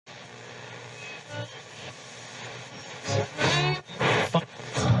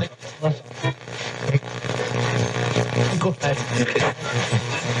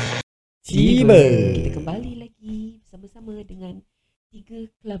Tiba. Kita kembali lagi bersama-sama dengan 3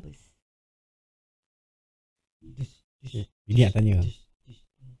 clubbers. Ini nak tanya,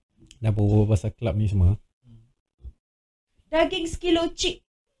 dah berbual pasal club ni semua. Daging sekilo cik.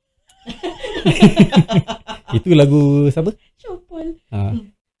 Itu lagu siapa? Syopol.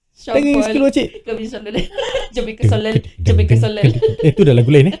 Daging sekilo cik. Kami solel. Jom ke solel. Itu dah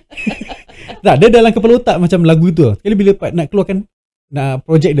lagu lain Tak, dia dalam kepala otak macam lagu tu. Sekali bila nak keluarkan, nak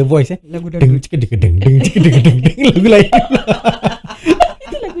project The Voice Lagu deng dangdut. cek deng lagu lain.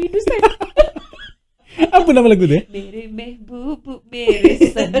 Itu lagu Hindustan. Apa nama lagu tu? Mere mehbub mere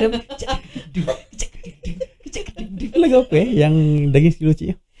sanam. Lagu apa yang Daging sekilo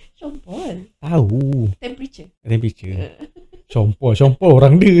cik? Syopol. Tahu. Temperature. Compor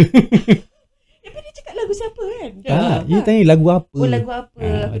orang dia. Tapi dia cakap lagu siapa kan? Tak, dia tanya lagu apa. Oh, lagu apa?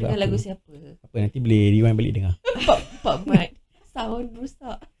 Aku Lagu dengar apa? lagu siapa? Apa, nanti boleh rewind balik dengar. Pak Mat. Sound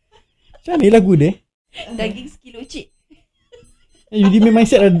rusak. Macam mana lagu dia? Daging sekilo cik. Jadi main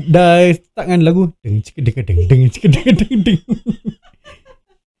mindset dah start dengan lagu deng cek deng.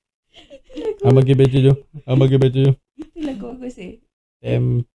 Bagi baca je. Itu lagu aku say.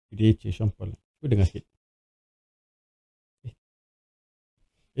 Temperature Champol. Aku dengar sikit.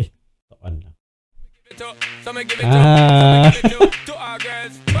 Tak on lah.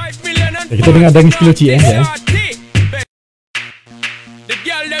 Kita dengar Daging sekilo cik The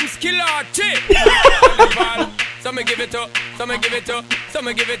girl them skill arty. Some give it to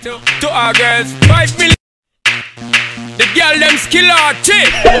our girls. 5 million. The girl them skill arty.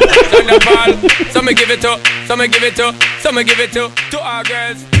 Some give it to our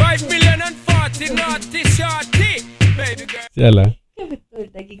girls. 5 million and 40 naughty shorty. Baby girl. Sialah. Ya betul,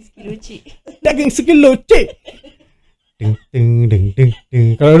 daging sekilo cik. Daging sekilo cik. Deng.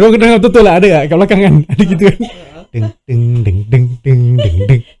 Kalau orang dengar betul lah, ada kat belakang kan. Ada gitu kan. Deng.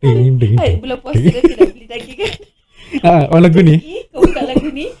 Hai, bulan puasa nanti nak beli daging kan. Orang lagu ni. Kau buka lagu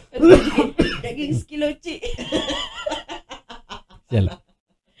ni, lepas tu daging sekilo cik. Sialah.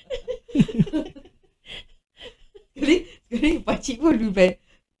 Sekali pakcik pun dulu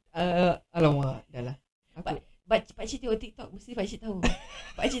alamak, dah lah. Pakcik tengok TikTok, mesti pakcik tahu.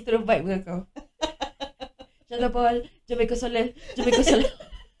 Pakcik terus vibe dengan kau. Shalom Paul, jom ikut solel.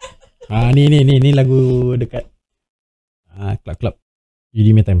 Ni lagu dekat club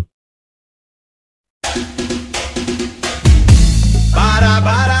Yudi Me Time.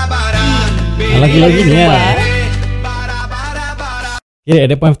 Lagi-lagi ni lah. Kira at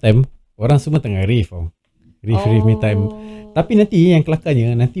that point of time, orang semua tengah rave Me Time. Tapi nanti yang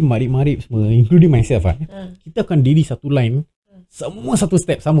kelakarnya, nanti marip-marip semua, including myself kita akan diri satu line, semua satu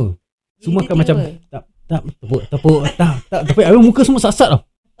step sama. Semua akan macam tepuk. Tapi muka semua sat-sat tau.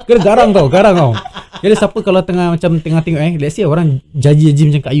 Kira garang tau. Jadi siapa kalau tengah tengok let's say orang jaji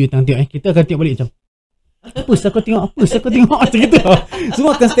macam Kak Yu tengah tengok kita akan tengok balik macam apa saya tengok macam gitu tau.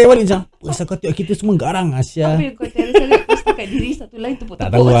 Semua akan stay balik macam apa saya tengok, kita semua garang Asia. Apa yang kau terus sangat aku setakat diri satu line tepuk.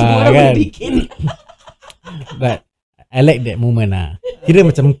 Tak tahu semua orang kan. boleh bikin. But I like that moment Kira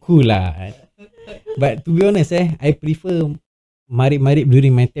macam cool lah. But to be honest I prefer marip-marip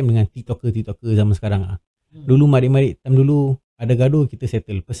during my time dengan TikToker zaman sekarang Dulu marip-marip time dulu ada gaduh, kita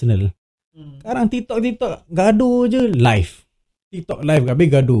settle personal. Sekarang TikTok gaduh je live. TikTok live habis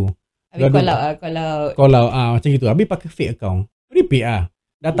gaduh. Habis kalau macam gitu. Habis pakai fake account. Repeat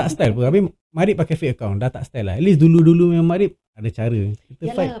dah tak style pun. Habis marip pakai fake account, dah tak style lah. At least dulu memang marip ada cara. Kita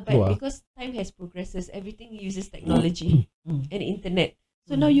fight keluar. Because time has progresses, everything uses technology and internet.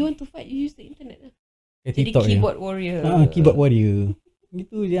 So now you want to fight, you use the internet lah. Jadi keyboard warrior. Keyboard warrior.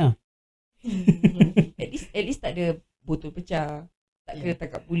 Gitu je At least tak ada botol pecah. Tak kena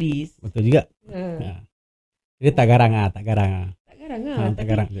tangkap polis. Betul juga. Dia tak garang Tak garang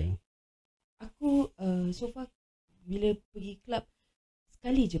je. Aku so far bila pergi club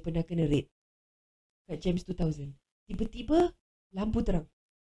sekali je pernah kena raid kat James 2000. Tiba-tiba lampu terang.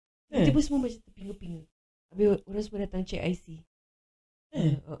 Tiba-tiba semua macam terpinga-pinga. Habis orang semua datang check IC.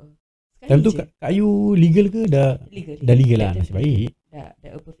 Time tu Kak Yu legal ke? Dah legal lah. Nasib baik. Dah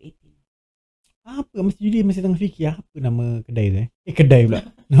above 18. Apa masih tengah fikir apa nama kedai tu kedai pula.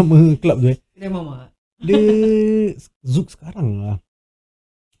 Nama club tu Kedai Mama. Dia Zouk sekarang lah.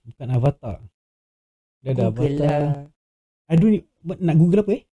 Bukan Avatar. Dia ada Google Avatar. Lah. Aduh nak Google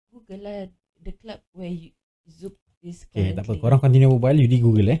apa Google lah the club where Zouk is okay, currently. tak apa. Korang continue mobile, you di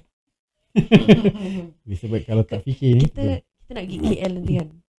Google Bisa baik kalau tak fikir ni. Kita nak pergi KL nanti kan.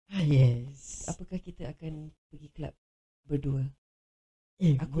 Yes. Apakah kita akan pergi club berdua?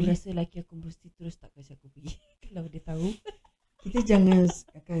 Aku rasa laki aku mesti terus tak kasi aku pergi. Kalau dia tahu. Kita jangan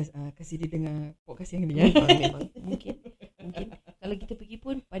kasih dia dengar podcast yang ni. Memang mungkin. Kalau kita pergi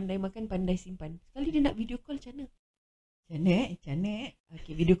pun pandai makan, pandai simpan. Sekali dia nak video call macam mana? Canak.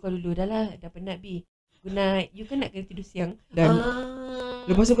 Okay, video call dulu. Dah lah, dah penat Bi. Good night. You kan nak kena tidur siang. Dan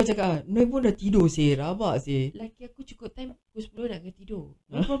lepas tu kau cakap, Noi pun dah tidur sih, rabak sih. Laki aku cukup time pukul 10 nak kena tidur.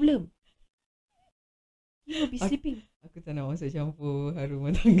 No problem. He will be sleeping. Aku tak nak masuk campur harum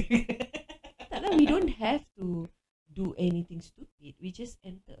rumah tangga. Tak lah, we don't have to do anything stupid. We just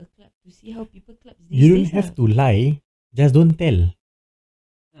enter a club to see how people clubs these You don't days have to lie. Just don't tell.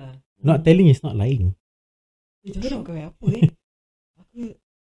 Not telling is not lying. Jangan nak pakai apa Aku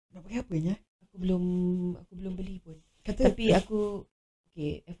nak pakai apa ni? Aku belum beli pun. Kata, Tapi aku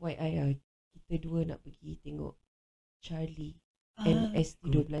okay, FYI lah, kita dua nak pergi tengok Charlie and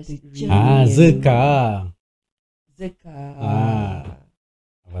ST12 Zeka.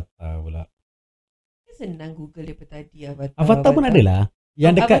 Avatar pula. Senang Google daripada tadi Avatar pun ada lah.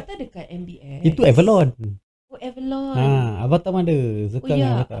 Yang dekat Avatar dekat MBS. itu Avalon. Oh, Avalon. Avatar pun ada. Zeka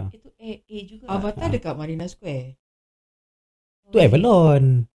dengan Avatar. Itu A juga. Avatar dekat Marina Square. Itu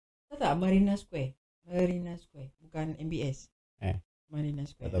Avalon. Tak Marina Square. Bukan MBS. Marina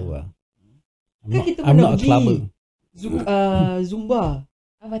Square. Tak tahu lah. Kan kita I'm pernah not a pergi clubber. Zumba.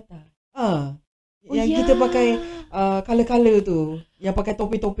 Avatar. Yang kita pakai color-color tu, yang pakai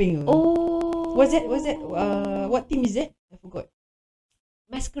topeng-topeng tu. Oh. What's that? What team is that? I forgot.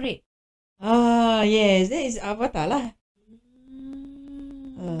 Masquerade. Yes, that is Avatar lah.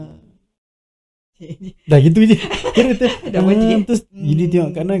 Dah gitu je. Kira tu. Dah mati. Terus jadi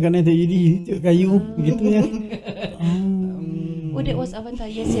tengok kanan tengok jadi tengok kayu gitu je. Oh, that was Avatar.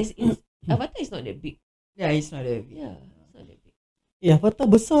 Yes. Avatar is not that big. Yeah, it's not that big. Yeah, it's not that big. Avatar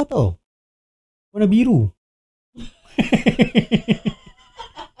besar tau. Warna biru.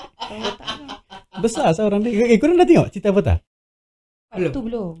 Besar seorang dia. Korang dah tengok cerita Avatar? Tu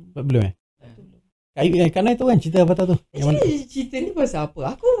belum. Belum Kayu kanan tu kan cerita Avatar tu. Actually, cerita ni pasal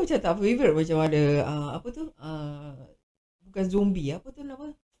apa? Aku macam tak favorite macam ada apa tu? Bukan zombie, apa tu nama?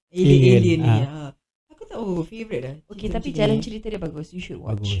 Alien ni. Aku tak favorite dah. Okay, tapi jalan cerita dia bagus. You should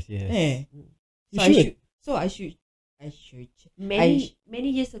watch. Bagus, yes. So I should. Many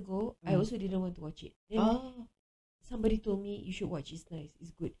years ago, I also didn't want to watch it. Then somebody told me you should watch. It's nice.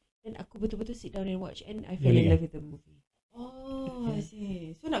 It's good. Then aku betul-betul sit down and watch, and I fell in love with the movie. I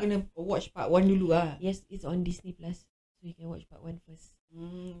see. So nak kena watch part 1 dulu lah. Yes, it's on Disney Plus. So you can watch part 1 first.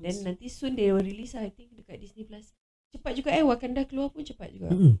 Then nanti soon they will release I think dekat Disney Plus. Cepat juga Wakanda keluar pun cepat juga.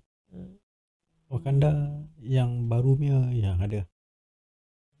 Wakanda yang baru punya yang ada.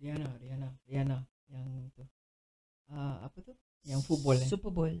 Rihanna yang tu. Apa tu? Yang football Super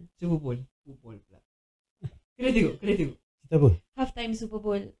Bowl pula. Kena tengok. Cerita apa? Halftime Super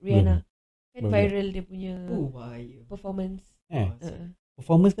Bowl Rihanna. Kan viral dia punya performance.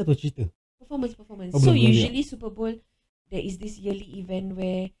 Performance ke atau cerita? Performance. Oh, So belum usually Super Bowl there is this yearly event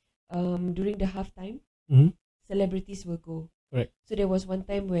where during the halftime celebrities will go. Correct. So there was one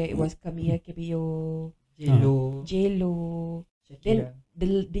time where it was Camila Cabello, J-Lo, then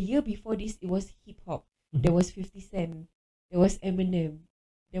the year before this it was hip hop. There was 50 Cent, there was Eminem,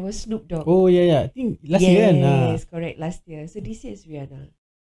 there was Snoop Dogg. Oh yeah. I think last year kan. Yes, correct, last year. So this year is Rihanna.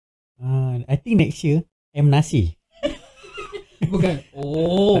 I think next year M Nasi. Bukan.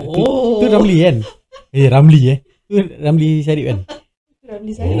 Tu Ramli kan? Ramli Tu Ramli Syarif kan?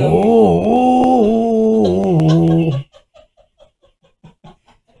 Ramli Syarif.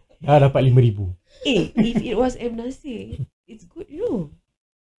 Dah dapat 5,000. If it was M Nasir, it's good, you know.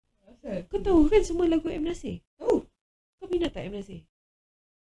 Kau tahu kan semua lagu M Nasir? Tahu. Kau minat tak M Nasir?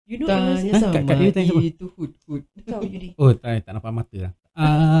 You know Tanya M Nasir? sama Kat dia tanya siapa? itu hood. Tahu Yudi. Oh tak nampak mata lah.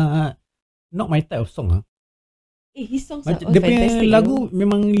 Not my type of song lah. His songs are all Dia punya fantastic. lagu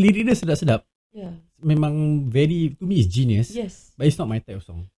memang lirik dia sedap-sedap. Yeah. Memang very, to me is genius. Yes. But it's not my type of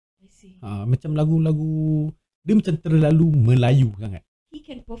song. I see. Macam lagu-lagu dia macam terlalu Melayu sangat. He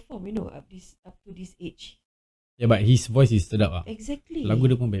can perform, you know, up to this age. Yeah, but his voice is sedap lah. Exactly. Lagu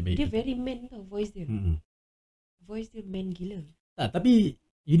dia pun baik-baik. Dia very man tau voice dia. Voice dia man gila. Tak, tapi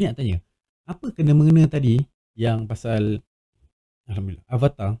you nak tanya, apa kena mengena tadi yang pasal Alhamdulillah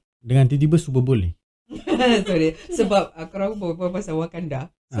Avatar dengan tiba-tiba Super Bowl ni? Sorry. Sebab korang berbual pasal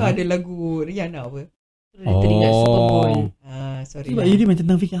Wakanda. So ada lagu Rihanna apa? Terus dia teringat Super Bowl. Sorry. Sebab you macam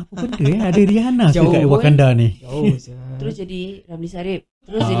tengah fikir apa benda ada Rihanna Jauh dekat pun. Wakanda ni. Jauh je. Terus jadi Ramli Sarip.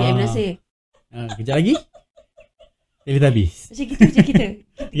 Terus jadi M Nasir. Kejap lagi Teletubbies. Macam gitu je kita.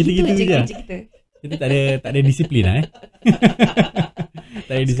 Gitu-gitu je je. kerja kita. Kita tak ada disiplin lah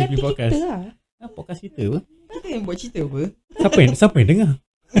Tak ada disiplin Suka hati podcast. kita lah. Podcast kita apa? yang buat cerita apa? Siapa yang dengar?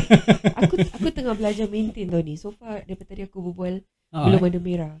 Aku tengah belajar maintain tau ni. So far daripada tadi aku berbual belum ada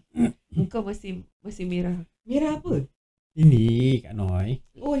merah. Muka masih merah. Merah apa? Ini Kak Noi.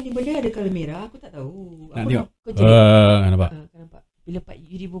 Oh, ni benda ada colour merah. Aku tak tahu. Nak tengok. Kau jadi Nampak. kau nampak. Bila Pak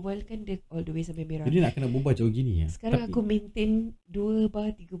Yudi berbual kan dia all the way sampai merah. Jadi nak kena berbual jauh gini ya. Sekarang aku maintain 2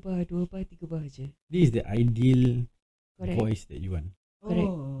 bar 3 bar je. This is the ideal Correct. voice that you want.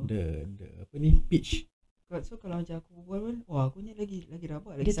 Correct. Oh. The apa ni, pitch. So kalau macam aku berbual pun, wah aku ni lagi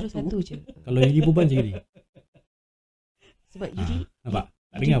rabak lagi Dia terus satu je. Kalau Yudi berbual macam ni. Sebab Yudi Nampak?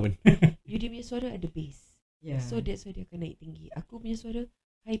 Tak dengar pun. Yudi punya suara ada bass. Yeah. So that's why dia akan naik tinggi. Aku punya suara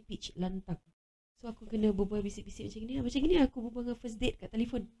high pitch, lantang. So aku kena berbual bisik-bisik macam ni. Macam ni aku berbual dengan first date kat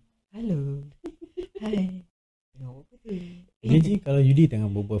telefon. Hello. Hai. Tengok apa tu? Imagine kalau Yudi tengah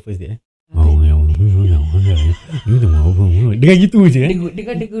berbual first date. Dengar Dengar gitu je.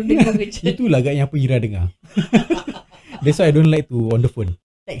 dengar je. Itulah agak yang apa Ira dengar. That's why I don't like to on the phone.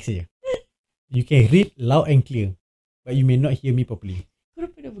 Text je. You can read loud and clear, but you may not hear me properly.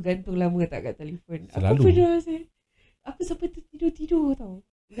 Korang pernah bergantung lama tak kat telefon? Selalu. Aku pernah saya. Aku sampai tertidur tau.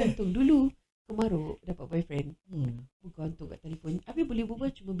 Bergantung dulu. Kemaruk dapat boyfriend. Bergantung kat telefon. Habis boleh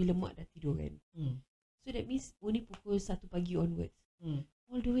berbual cuma bila mak dah tidur kan. So that means only pukul 1 pagi onwards.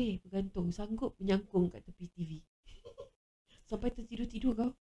 All the way bergantung. Sanggup menyangkung kat tepi TV. Sampai tertidur-tidur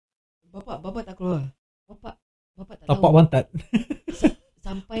kau. Bapak tak keluar. Bapak tak Tapak tahu. pantat.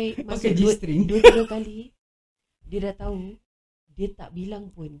 Sampai Pakai masuk G-string. 2-3 kali. Dia dah tahu. Dia tak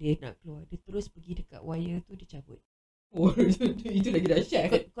bilang pun dia nak keluar. Dia terus pergi dekat wire tu, dia cabut. Oh, itu lagi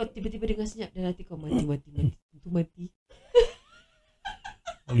dahsyat. Kau tiba-tiba dengar senyap dan nanti kau mati.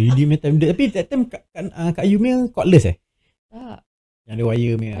 Kalau Yudi punya time. Tapi that time Kak Yu punya cordless Tak. Yang ada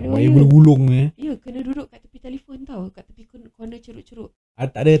wire punya. Ada Wire wire. gulung punya. Ya, kena duduk kat tepi telefon tau. Kat tepi corner ceruk-ceruk.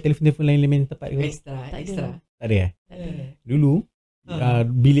 Tak ada telefon-telefon lain-lain tempat ke? Extra. Tak ada Tak ada. Dulu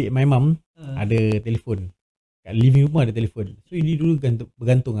bilik my mum ada telefon. Kat living room ada telefon. So Yudi dulu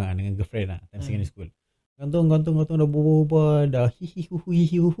bergantung dengan girlfriend time secondary school. Gantung dah berbual dah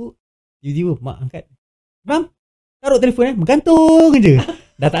hihi-hu-hu. Tiba-tiba mak angkat. Mam, taruh telefon bergantung je.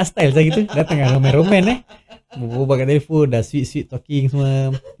 Dah tak style saya gitu. Dah tengah roman-roman berbual kat telefon, dah sweet talking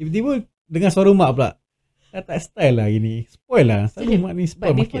semua. Tiba-tiba dengar suara mak pula. Dah tak style lah gini. Spoil lah. Selalu mak ni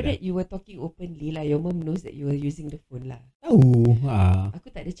spoil But market before lah. that, you were talking openly lah. Your mom knows that you were using the phone lah. Tahu.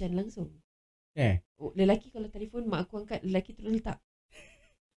 Aku tak ada chance langsung. Eh. Lelaki kalau telefon, mak aku angkat, lelaki terus letak.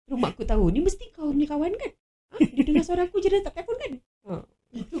 Terus mak aku tahu, ni mesti kau punya kawan kan? Dia dengar suara aku je, dia tak telefon kan?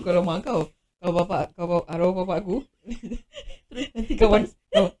 Itu kalau mak kau. Kau arwah bapak aku. Terus nanti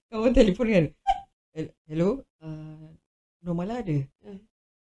kawan telefon kan. Hello, Normala ada.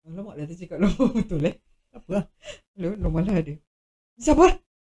 Alamak dah tercakap nombor betul Apa? Hello, Normala ada. Siapa?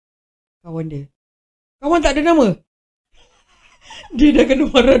 Kawan dia. Kawan tak ada nama. Dia dah kena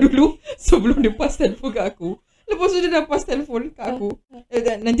marah dulu sebelum dia pass telefon kat aku. Lepas tu dia dah pass telefon kat aku.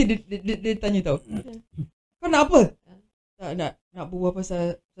 Nanti dia tanya tau. Kau nak apa? Tak nak berbual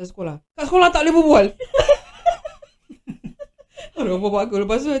pasal sekolah. Kat sekolah tak boleh berbual. Orang bapak aku.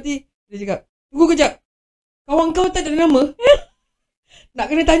 Lepas tu nanti dia cakap, tunggu kejap. Kawan kau tak ada nama. Nak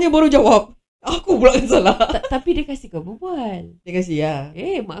kena tanya baru jawab. Aku pula yang salah. Tapi dia kasih kau berbual. Dia kasi ya.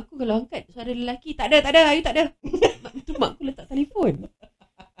 Mak aku kalau angkat suara lelaki, tak ada, Ayu tak ada. Itu mak aku letak telefon.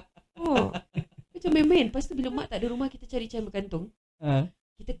 Macam main-main. Lepas tu bila mak tak ada rumah, kita cari cara bergantung.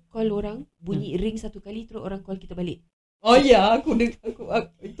 Kita call orang, bunyi ring satu kali, terus orang call kita balik. Oh ya, aku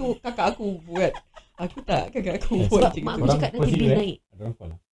itu kakak aku buat. Aku tak, kakak aku buat. Sebab mak aku cakap nanti bil naik. Ada orang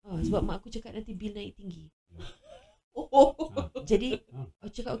call. Sebab mak aku cakap nanti bil naik tinggi. Oh. Jadi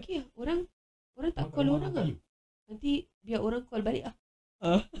aku cakap okey, orang tak call orang lah. Nanti biar orang call balik lah.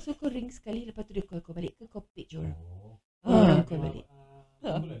 So kau ring sekali, lepas tu dia call kau balik ke kau page orang. Orang call balik.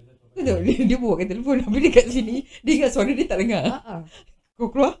 Dia bawa kat telefon, habis dia kat sini, dia ingat suara dia tak dengar. Kau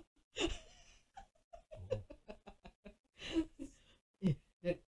keluar.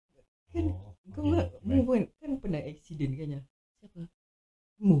 Mu kan pernah accident kan ya? Siapa?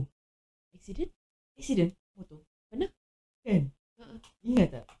 Mu. Accident? Motor. Pernah? Kan? Ingat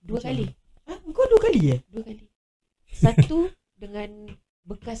tak? 2 kali. Kau 2 kali ya? 2 kali. Satu dengan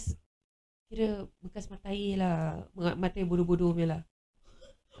bekas mata air lah. Mata air bodoh-bodoh punya lah.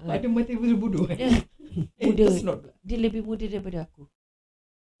 Ada mata bodoh-bodoh kan? Muda. Dia lebih muda daripada aku.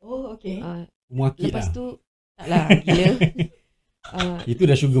 Oh, okay. Lepas tu taklah gila. Itu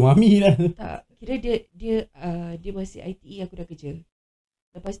dah sugar mami lah. Tak, kira dia masih ITE, aku dah kerja.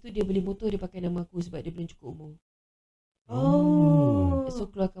 Lepas tu dia beli motor, dia pakai nama aku sebab dia belum cukup umur. So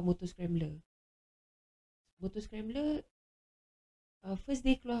keluarkan motor scrambler. Motor scrambler first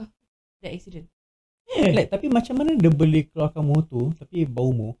day keluar dah accident. Like, tapi macam mana dia boleh keluarkan motor tapi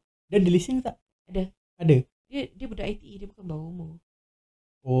bau umur? Dia ada lesen tak? Ada. Dia budak ITE, dia bukan bau umur.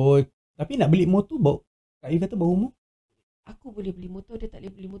 Oh, tapi nak beli motor bau. Kak Yu kata bau umur. Aku boleh beli motor, dia tak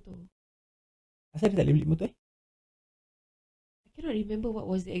boleh beli motor. Asal dia tak boleh beli motor I cannot remember what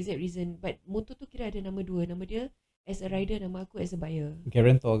was the exact reason, but motor tu kira ada nama dua. Nama dia as a rider, nama aku as a buyer.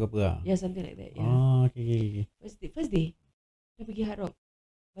 Guarantor ke apa lah? Yeah, something like that. Yeah. Okay. First day dia pergi Hard Rock,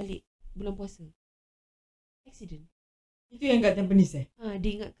 balik bulan puasa, accident. Itu yang kat Tampines Dia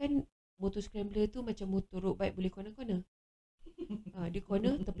ingatkan motor scrambler tu macam motor road bike boleh corner-corner. Dia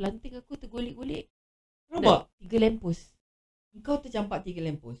corner, terpelanting aku, tergolek-golek. Nampak? 3 lamppost. Kau tercampak 3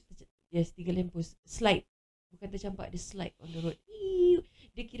 lamppost. Yes, 3 lamppost. Slide. Bukan tercampak, dia slide on the road.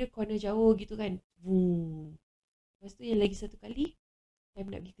 Dia kira corner jauh gitu kan. Boom. Lepas tu yang lagi satu kali, time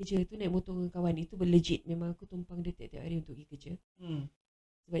nak pergi kerja tu naik motor dengan kawan. Itu legit. Memang aku tumpang dia tiap-tiap hari untuk pergi kerja.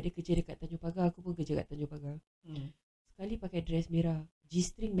 Sebab dia kerja dekat Tanjung Pagar, aku pun kerja kat Tanjung Pagar. Sekali pakai dress merah,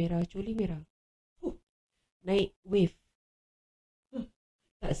 G-string merah, coli merah. Naik wave.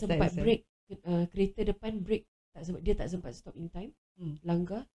 Tak sempat break. Kereta depan break. Dia tak sempat stop in time.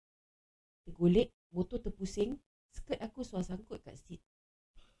 Langgar. Tergolek. Motor terpusing. Skirt aku suar sangkut kat seat.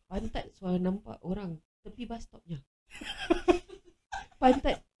 Pantat suar nampak orang tepi bus stopnya.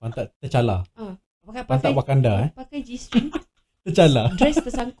 Pantat tercalar. Pantat pakai Wakanda pakai G-string. Tercalar. Dress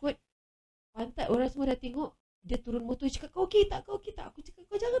tersangkut. Pantat orang semua dah tengok. Dia turun motor, cakap kau okey tak? Aku cakap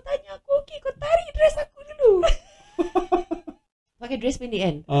kau jangan tanya aku okey, kau tarik dress aku dulu. Pakai dress pendek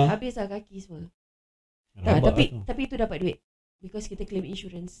kan. Habis lah kaki semua. Tapi itu dapat duit because kita claim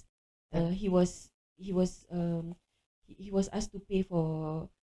insurance. He was asked to pay for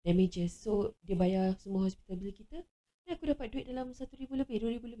damages, so dia bayar semua hospital bill kita. Dan aku dapat duit dalam 1,000 lebih,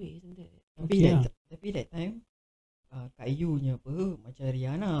 2,000 lebih something like that. Tapi that time Kak Yu nya apa macam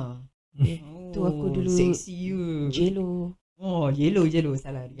Rihanna. Tu aku dulu seksi you. Jello. Jello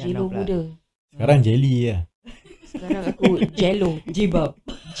salah Rihanna Jello pula. muda. Sekarang jelly lah. Sekarang aku Jello. Jibab.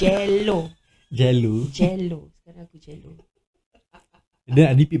 Jello. Sekarang aku Jello. Dia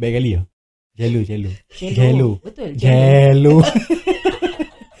nak repeat banyak kali lah. Jello. Betul. Jello.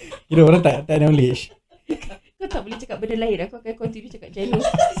 Kira orang tak knowledge. Kau tak boleh cakap benda lain. Aku akan continue cakap Jello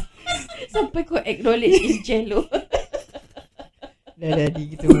sampai kau acknowledge is Jello. Dah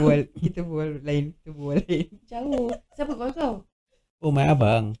kita bual lain. Jauh. Siapa kau? Oh, my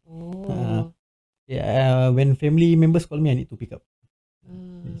abang. When family members call me, I need to pick up.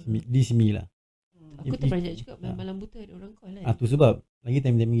 Di sini lah. Aku terperanjat juga malam buta ada orang call kan. Tu sebab lagi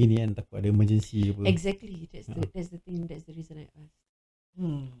time-time gini kan, takut ada emergency ke apa. Exactly. That's the thing. That's the reason I asked.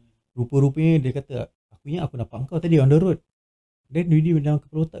 Rupa-rupanya dia kata, aku ingat aku nampak kau tadi on the road. Then dia dalam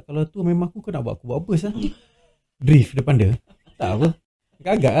kepala otak, kalau tu memang aku, kau nak buat aku buat apa sah? Drift depan dia. Tak apa.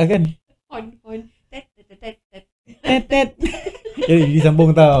 Agak lah kan. Hon. Tet. Jadi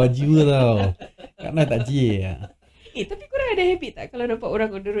disambung tau. Jiwa tau. Kak Noy tak cie lah. Tapi korang ada habit tak? Kalau nampak orang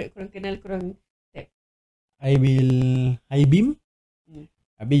on the road, korang kenal, korang tap? I will high beam.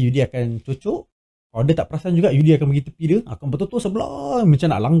 Habis Yudi akan cocok. Kalau dia tak perasan juga, Yudi akan pergi tepi dia. Akan betul-betul sebelah. Macam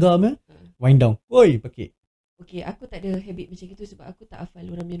nak langgar punya. Wind down. Oi, pakit. Okay, aku tak ada habit macam itu sebab aku tak hafal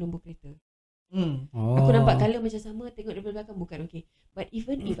orang punya nombor kereta. Aku nampak colour macam sama, tengok daripada belakang bukan okay. But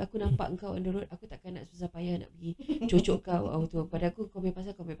even if aku nampak engkau on the road, aku takkan nak susah payah nak pergi cocok kau tu. Pada aku, kau punya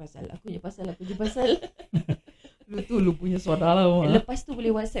pasal. Aku punya pasal. Lu punya saudara lah. Lepas tu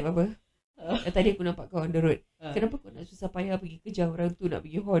boleh WhatsApp apa? Tadi aku nampak kau on the road. Kenapa kau nak susah payah pergi kejar orang tu, nak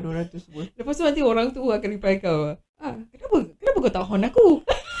pergi horn orang tu semua? Lepas tu nanti orang tu akan reply kau. Kenapa kau tak horn aku?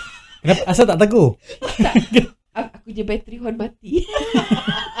 Kenapa? Asal tak tegur? Tak. Aku je bateri horn mati.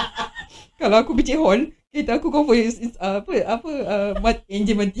 Kalau aku bicik horn, kereta aku kau voice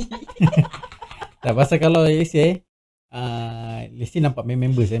engine mati. Tak, pasal kalau let's say nampak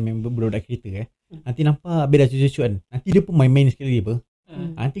member budak kereta nanti nampak habis dah cucu-cucu kan. Nanti dia pun main-main sekali apa.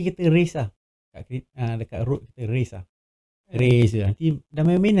 Nanti kita race lah. Dekat road kita race lah. Race je. Nanti dah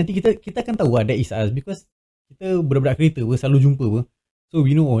main-main, nanti kita akan tahu that is us because kita budak-budak kereta selalu jumpa apa. So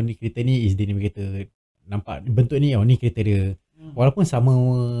we know ni kereta ni is dia ni kereta. Nampak bentuk ni, ni kereta dia. Walaupun sama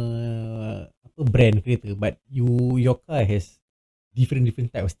brand kereta, but your car has different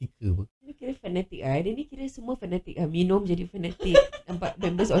type of sticker apa. Dia kira fanatik lah. Dia ni kira semua fanatik lah. Minum jadi fanatik. Nampak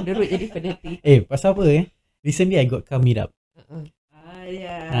members on the road jadi fanatik. Pasal apa recently I got car meet up.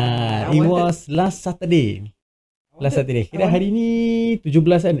 It was last Saturday. Kira hari ni 17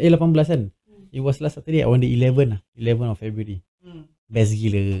 kan, 18 kan. It was last Saturday on the 11 of February. Best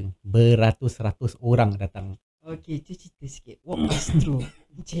gila. Beratus-ratus orang datang. Okay, cerita sikit. Walk us through.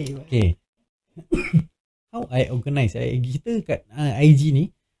 Okay. How I organize? Kita kat IG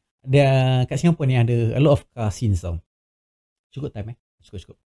ni kat Singapore ni ada a lot of car scenes tau. Cukup time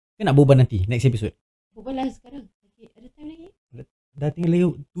Cukup. Kita nak berbual nanti next episode. Berbual lah sekarang. Okay, ada time lagi? Dah tinggal lagi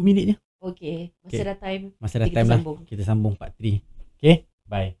 2 minit je. Okay, masa Okay. dah time. Masa dah Kita time lah. sambung. Kita sambung part 3. Okay,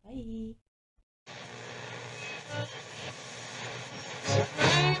 bye. Bye.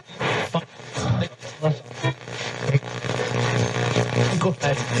 Go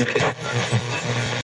ahead.